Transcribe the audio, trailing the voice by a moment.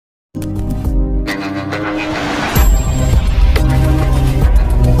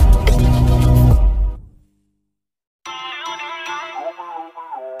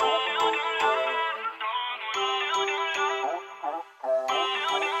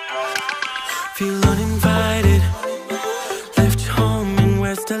feel uninvited. Left your home in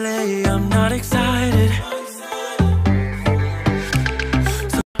West LA, I'm not excited.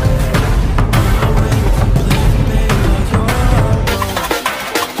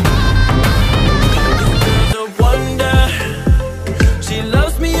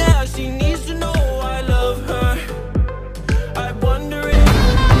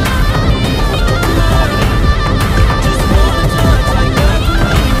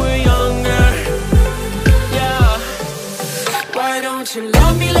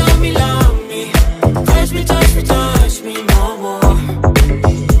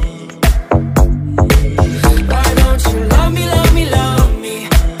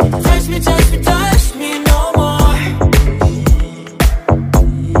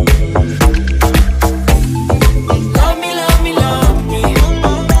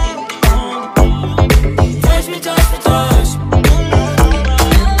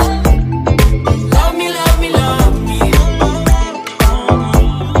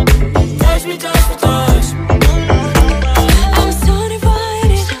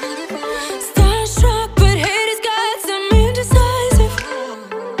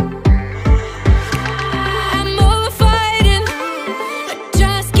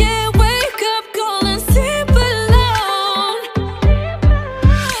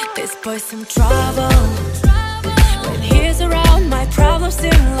 Some trouble. When he's around, my problems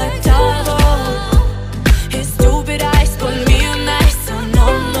seem like double. His stupid eyes put me on ice, so no,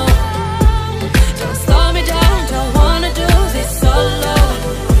 no. Don't slow me down, don't wanna do this solo.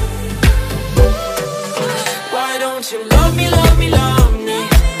 Why don't you love me, love me, love me?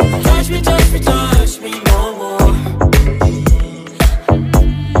 Touch me, touch me, touch me no more.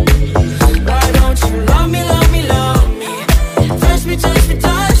 Why don't you love me, love me, love me? Touch me, touch me,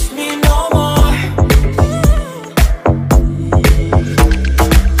 touch me no more.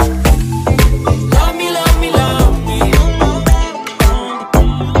 Love me, love me, love me.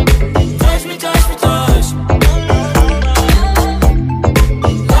 Touch me, touch me, touch me.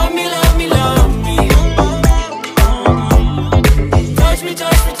 Love me, love me, love me. Touch me,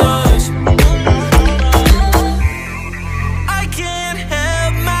 touch me, touch me. I can't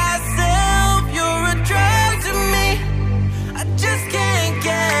help myself, you're a drug to me. I just can't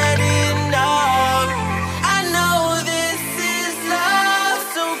get enough. I know this is love,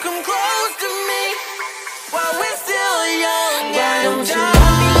 so come close to me while we're still young. Why don't you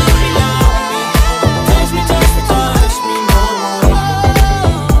love me, love me, love me? Touch me, touch me, touch me no more.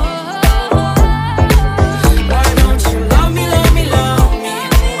 Why don't you love me, love me, love me?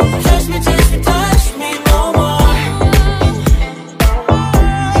 Touch me, touch me, touch me no more.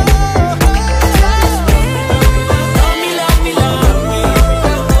 Love me, love me, love me.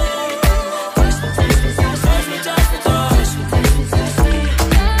 Touch me, touch me, touch me, touch me, touch me, touch me, touch me.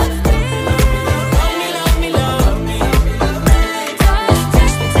 Love me, love me, love me.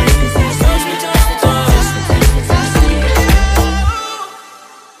 Touch me, touch me, touch me, touch me, touch me, touch me, touch me.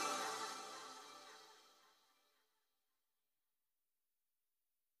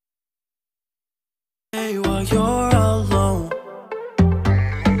 Hey, while you're alone,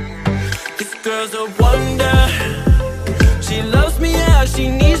 this girl's a wonder. She loves me, yeah, she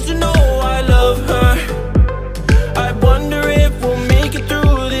needs to know I love her. I wonder if we'll make it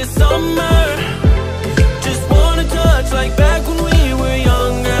through this summer. Just wanna touch like back when we were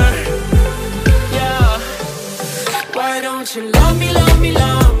younger. Yeah. Why don't you love me, love me,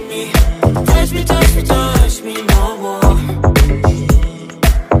 love me? Touch me, touch me, touch me no more.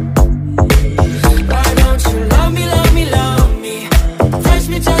 Why don't you love me, love me, love me? Touch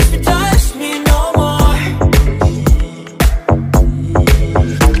me, touch me, touch me no more.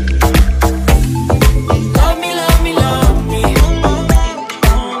 Love me, love me, love me.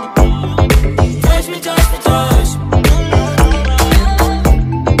 Touch me, touch me, touch me.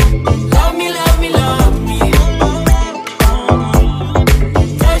 Love me, love me, love me.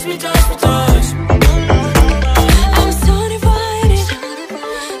 Touch me, touch me, touch me. I'm so divided,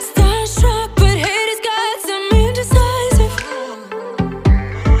 starstruck, but hate has got some indecisive.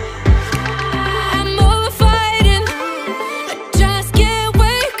 I'm over fighting, I just can't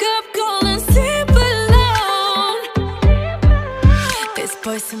wake up cold and sleep alone. This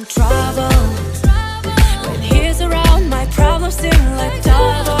boy's some trouble. When he's around, my problems seem like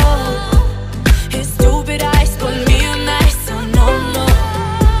double. His stupid eyes put me on ice, so no, no.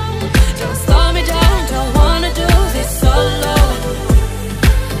 Don't slow me down, don't wanna do this solo.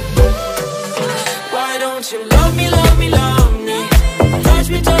 Why don't you love me, love me, love me? Touch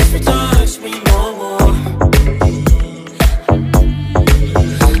me, touch me, touch me no more.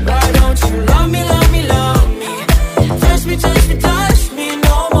 Why don't you love me, love me, love me? Touch me, touch me, touch me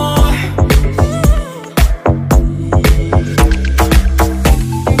no more.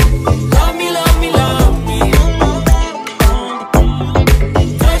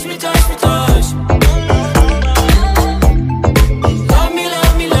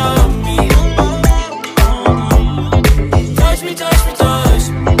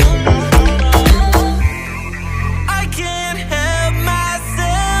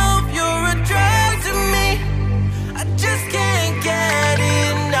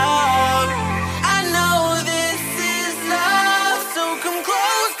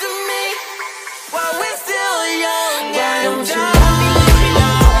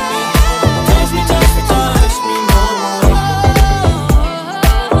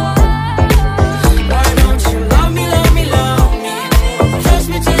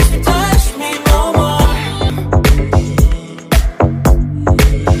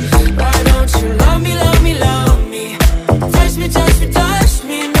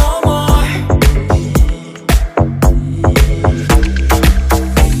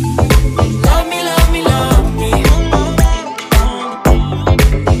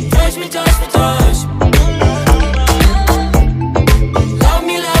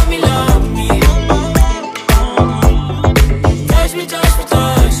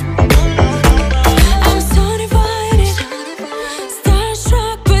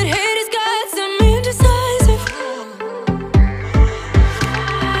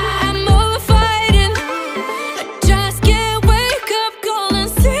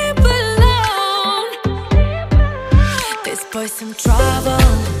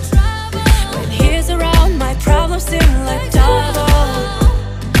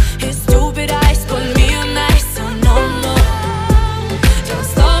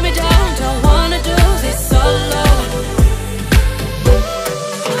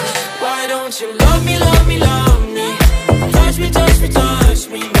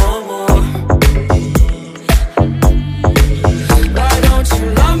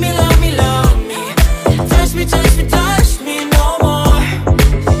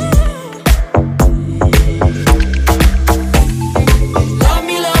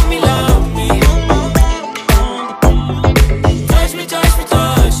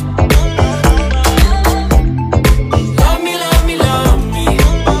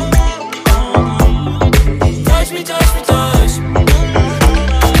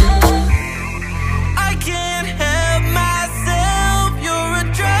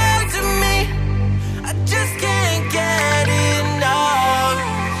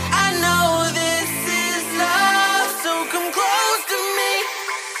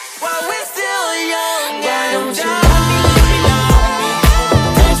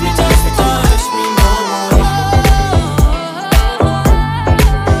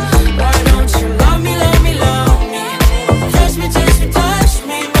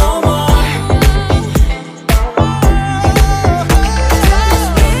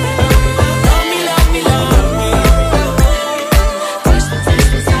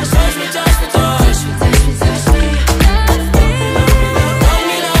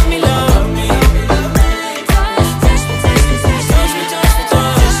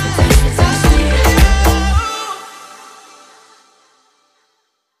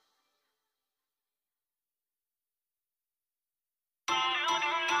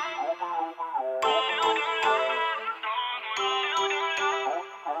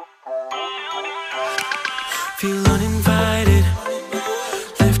 Feel uninvited.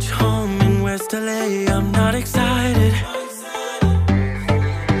 Left home in West LA, I'm not excited.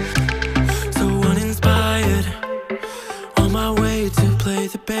 So uninspired. On my way to play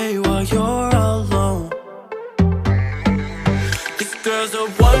the bay while you're alone. This girl's a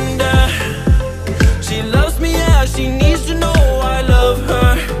wonder. She loves me, yeah, she needs to know I love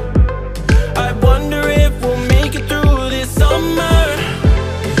her. I wonder if we'll make it through this summer.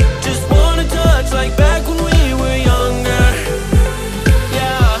 Just wanna touch like back when we were younger.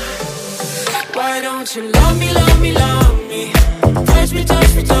 Yeah. Why don't you love me, love me, love me? Touch me,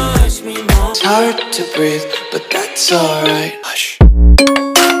 touch me, touch me more. It's hard to breathe, but that's alright. Hush.